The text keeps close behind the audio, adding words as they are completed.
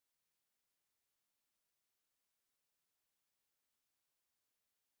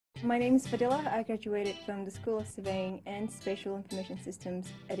My name is Fadillah. I graduated from the School of Surveying and Spatial Information Systems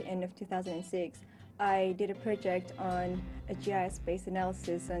at the end of 2006. I did a project on a GIS-based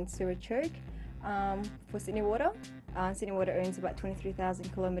analysis on sewer choke for Sydney Water. Sydney Water owns about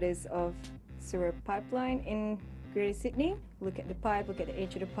 23,000 kilometres of sewer pipeline in Greater Sydney. Look at the pipe, look at the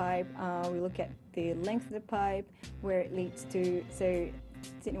edge of the pipe, we look at the length of the pipe, where it leads to, so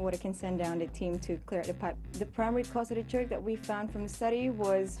Sydney Water can send down the team to clear out the pipe. The primary cause of the choke that we found from the study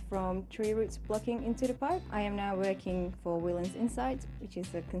was from tree roots blocking into the pipe. I am now working for Whelan's Insights, which is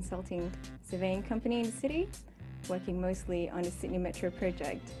a consulting surveying company in the city, working mostly on the Sydney Metro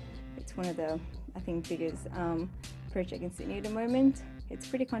project. It's one of the, I think, biggest project in Sydney at the moment. It's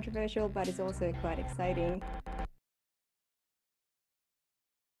pretty controversial, but it's also quite exciting.